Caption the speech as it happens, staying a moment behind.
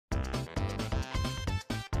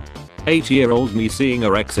8-year-old me seeing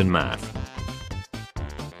a X in math.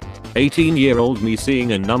 18-year-old me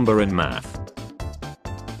seeing a number in math.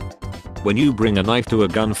 When you bring a knife to a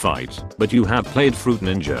gunfight, but you have played Fruit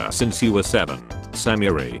Ninja since you were 7.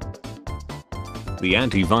 Samuri. The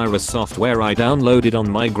antivirus software I downloaded on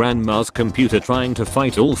my grandma's computer trying to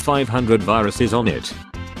fight all 500 viruses on it.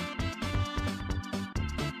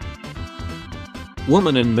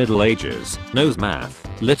 Woman in Middle Ages, knows math,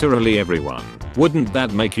 literally everyone. Wouldn't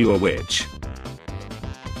that make you a witch?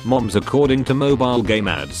 Moms according to mobile game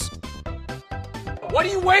ads. What are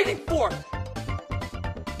you waiting for?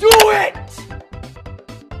 Do it!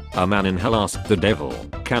 A man in hell asked the devil,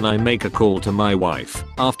 can I make a call to my wife?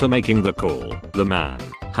 After making the call, the man,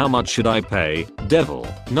 how much should I pay? Devil,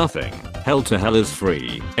 nothing. Hell to hell is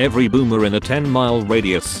free. Every boomer in a 10-mile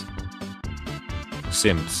radius.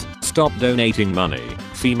 Simps, stop donating money.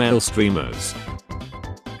 Female streamers.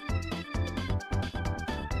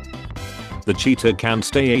 The cheetah can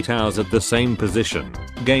stay 8 hours at the same position.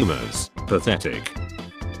 Gamers, pathetic.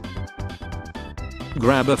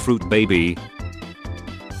 Grab a fruit baby.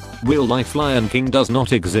 Real life Lion King does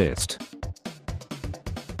not exist.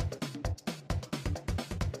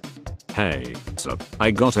 Hey, sup, I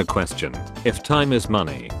got a question. If time is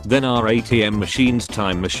money, then are ATM machines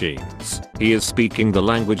time machines? He is speaking the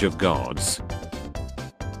language of gods.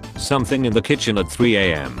 Something in the kitchen at 3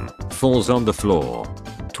 AM falls on the floor.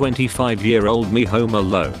 25-year-old me home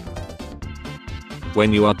alone.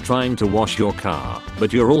 When you are trying to wash your car,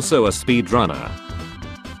 but you're also a speedrunner.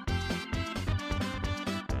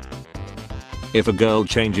 If a girl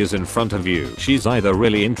changes in front of you, she's either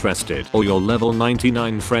really interested or you're level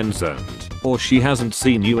 99 friend zoned, or she hasn't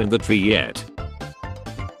seen you in the tree yet.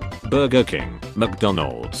 Burger King,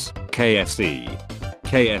 McDonald's, KFC.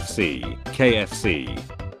 KFC, KFC.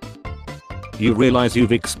 You realize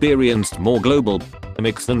you've experienced more global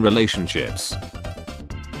pandemics than relationships.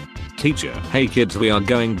 Teacher, hey kids, we are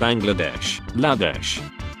going Bangladesh, Ladesh.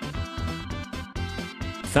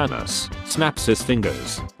 Thanos snaps his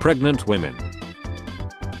fingers. Pregnant women.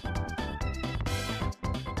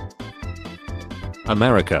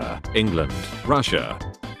 America, England, Russia.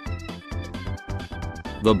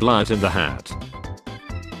 The Blight in the Hat.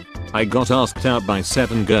 I got asked out by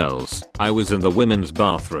 7 girls. I was in the women's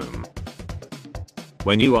bathroom.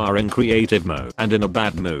 When you are in creative mode and in a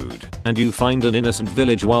bad mood, and you find an innocent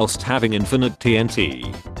village whilst having infinite TNT.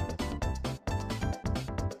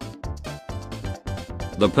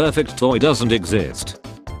 The perfect toy doesn't exist.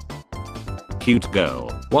 Cute girl,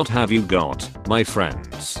 what have you got? My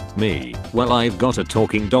friends, me, well I've got a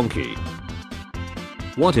talking donkey.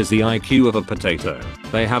 What is the IQ of a potato?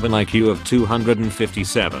 They have an IQ of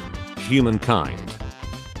 257. Humankind.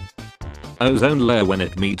 Ozone layer when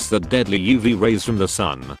it meets the deadly UV rays from the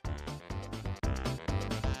sun.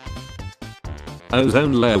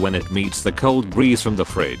 Ozone layer when it meets the cold breeze from the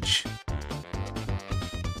fridge.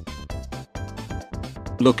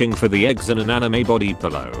 Looking for the eggs in an anime body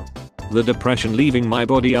pillow. The depression leaving my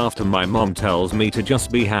body after my mom tells me to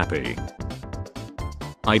just be happy.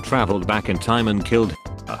 I traveled back in time and killed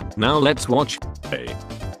her. Now let's watch. Hey.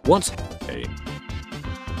 What's hey?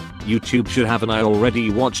 YouTube should have an I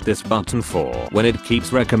already watched this button for when it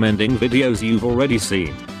keeps recommending videos you've already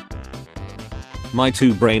seen. My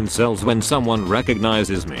 2 brain cells when someone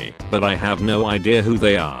recognizes me, but I have no idea who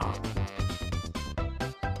they are.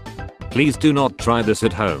 Please do not try this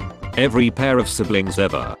at home. Every pair of siblings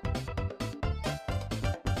ever.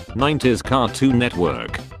 90s Cartoon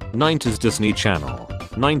Network. 90s Disney Channel.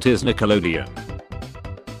 90s Nickelodeon.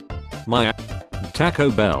 My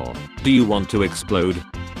Taco Bell. Do you want to explode?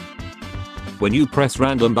 When you press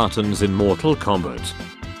random buttons in Mortal Kombat.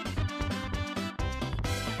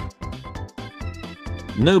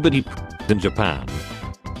 Nobody in Japan.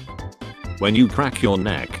 When you crack your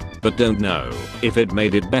neck, but don't know if it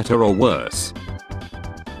made it better or worse.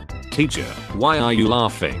 Teacher, why are you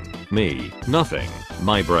laughing? Me, nothing.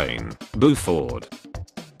 My brain. Buford.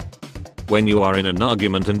 When you are in an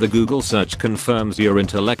argument and the Google search confirms your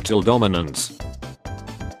intellectual dominance.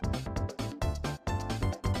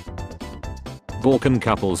 Balkan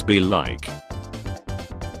couples be like.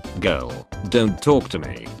 Girl, don't talk to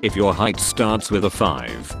me if your height starts with a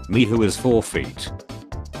 5. Me who is 4 feet.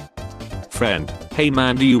 Friend, hey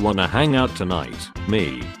man, do you wanna hang out tonight?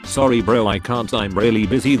 Me, sorry bro, I can't, I'm really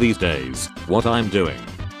busy these days. What I'm doing.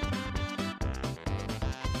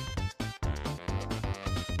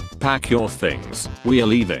 Pack your things, we are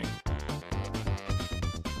leaving.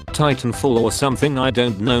 Titanfall or something, I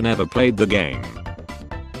don't know, never played the game.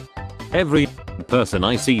 Every person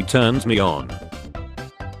I see turns me on.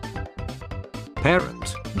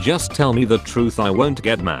 Parent, just tell me the truth, I won't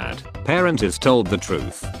get mad. Parent is told the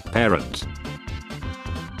truth. Parent.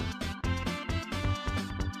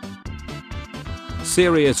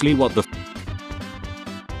 Seriously, what the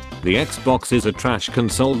The Xbox is a trash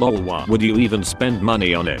console, lol. Why would you even spend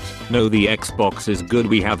money on it? No, the Xbox is good,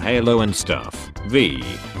 we have Halo and stuff. V.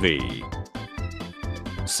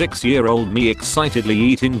 6-year-old me excitedly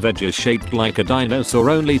eating veggies shaped like a dinosaur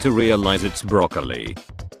only to realize it's broccoli.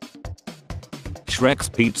 Shrek's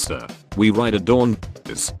Pizza. We ride a dawn.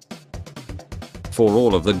 For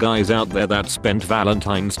all of the guys out there that spent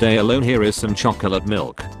Valentine's Day alone, here is some chocolate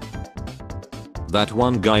milk. That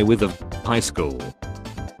one guy with a high school.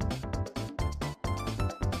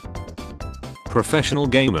 Professional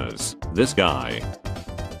gamers, this guy.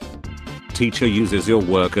 Teacher uses your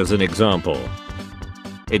work as an example.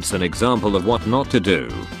 It's an example of what not to do.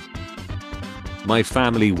 My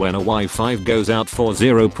family when a Wi-Fi goes out for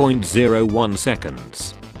 0.01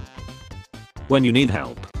 seconds. When you need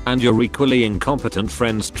help, and your equally incompetent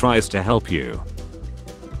friends tries to help you.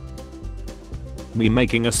 Me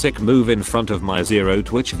making a sick move in front of my 0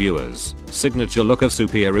 Twitch viewers, signature look of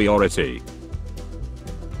superiority.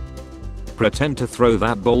 Pretend to throw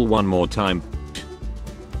that ball one more time.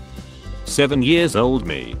 7 years old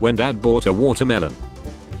me when dad bought a watermelon.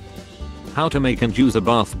 How to make and use a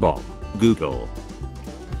bath bomb. Google.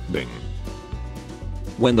 Bing.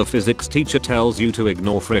 When the physics teacher tells you to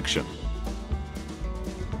ignore friction.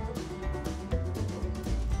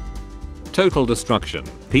 Total destruction.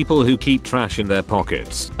 People who keep trash in their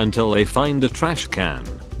pockets until they find a trash can.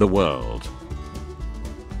 The world.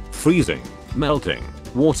 Freezing. Melting.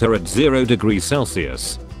 Water at 0 degrees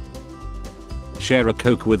Celsius. Share a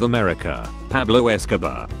Coke with America. Pablo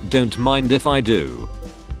Escobar. Don't mind if I do.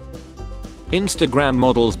 Instagram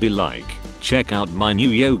models be like, check out my new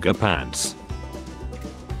yoga pants.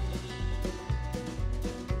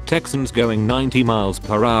 Texans going 90 miles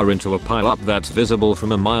per hour into a pileup that's visible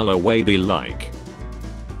from a mile away be like.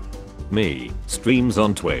 Me, streams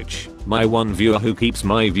on Twitch, my one viewer who keeps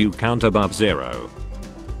my view count above 0.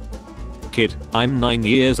 Kid, I'm 9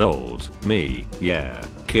 years old. Me, yeah.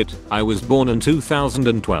 Kid, I was born in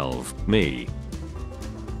 2012. Me.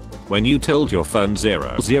 When you tilt your phone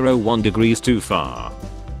 001 degrees too far.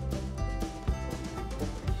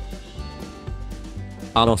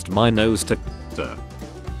 I lost my nose to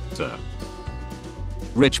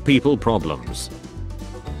rich people problems.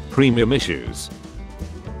 Premium issues.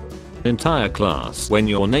 Entire class when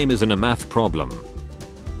your name isn't a math problem.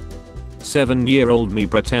 7-year-old me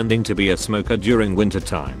pretending to be a smoker during winter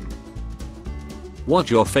time. What's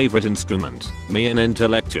your favorite instrument? Me an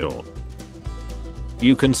intellectual.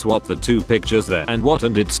 You can swap the two pictures there and what,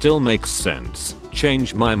 and it still makes sense.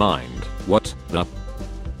 Change my mind. What the?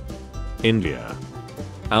 India.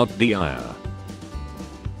 Out the ire.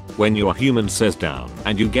 When your human says down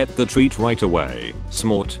and you get the treat right away.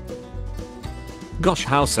 Smart. Gosh,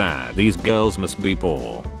 how sad. These girls must be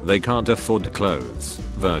poor. They can't afford clothes.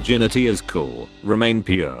 Virginity is cool. Remain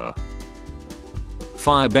pure.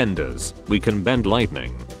 Firebenders, we can bend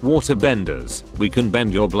lightning. Waterbenders, we can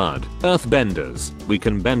bend your blood. Earthbenders, we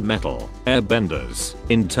can bend metal. Airbenders,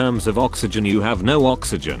 in terms of oxygen you have no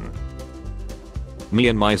oxygen. Me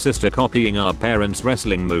and my sister copying our parents'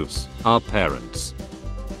 wrestling moves. Our parents.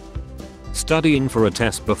 Studying for a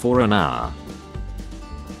test before an hour.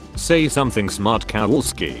 Say something smart,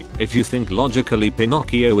 Kowalski, if you think logically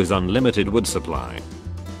Pinocchio is unlimited wood supply.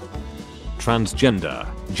 Transgender,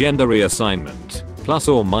 gender reassignment, plus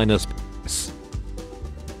or minus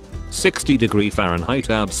 60°F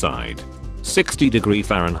outside.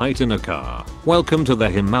 60°F in a car. Welcome to the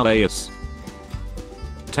Himalayas.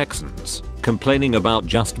 Texans, complaining about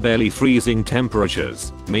just barely freezing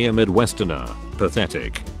temperatures. Me a Midwesterner,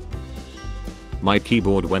 pathetic. My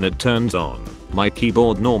keyboard when it turns on. My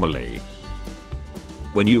keyboard normally.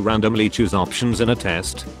 When you randomly choose options in a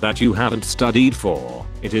test that you haven't studied for,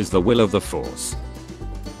 it is the will of the force.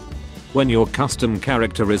 When your custom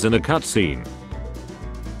character is in a cutscene.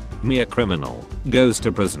 Me a criminal, goes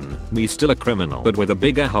to prison. Me still a criminal but with a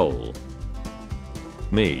bigger hole.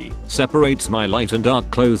 Me, separates my light and dark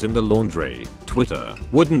clothes in the laundry. Twitter,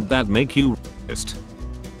 wouldn't that make you racist?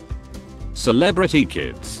 Celebrity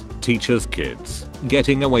kids, teachers' kids,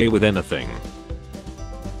 getting away with anything.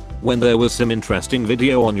 When there was some interesting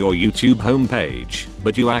video on your YouTube homepage,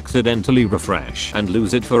 but you accidentally refresh and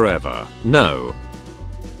lose it forever. No.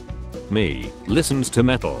 Me, listens to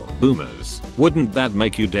metal. Boomers, wouldn't that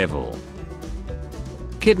make you devil?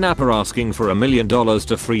 Kidnapper asking for $1 million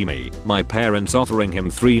to free me. My parents offering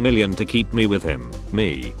him $3 million to keep me with him.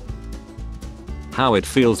 Me. How it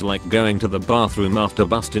feels like going to the bathroom after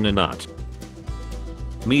busting a nut.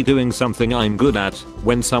 Me doing something I'm good at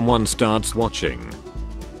when someone starts watching.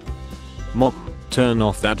 Mom, turn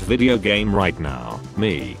off that video game right now.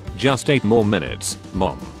 Me, just 8 more minutes.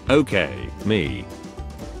 Mom, okay. Me.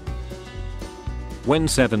 When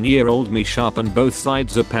 7-year-old me sharpened both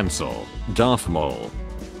sides of pencil. Darth Maul.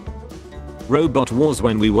 Robot wars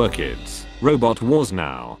when we were kids. Robot wars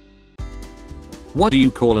now. What do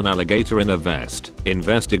you call an alligator in a vest?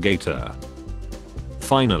 Investigator.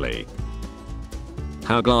 Finally.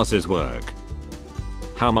 How glasses work.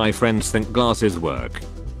 How my friends think glasses work.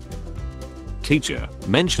 Teacher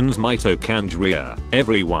mentions mitochondria.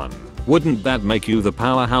 Everyone. Wouldn't that make you the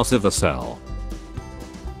powerhouse of a cell?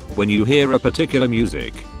 When you hear a particular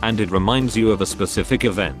music and it reminds you of a specific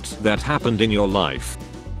event that happened in your life.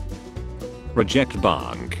 Reject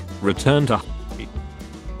bunk. Return to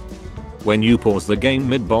when you pause the game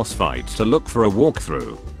mid-boss fight to look for a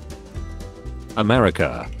walkthrough.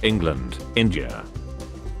 America, England, India.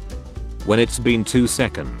 When it's been 2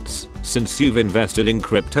 seconds since you've invested in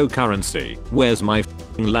cryptocurrency, where's my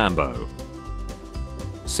f***ing Lambo?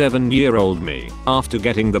 7-year-old me, after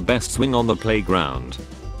getting the best swing on the playground.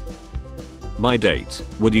 My date,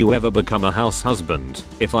 would you ever become a house husband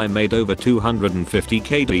if I made over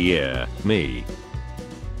 $250k a year? Me.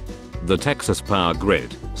 The Texas power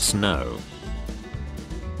grid, snow.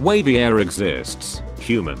 Wavy air exists,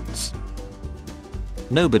 humans.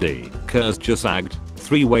 Nobody cares. Just act.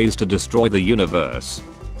 3 ways to destroy the universe.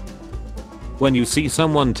 When you see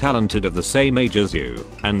someone talented of the same age as you,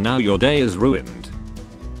 and now your day is ruined.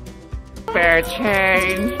 Spare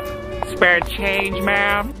change,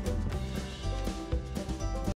 ma'am.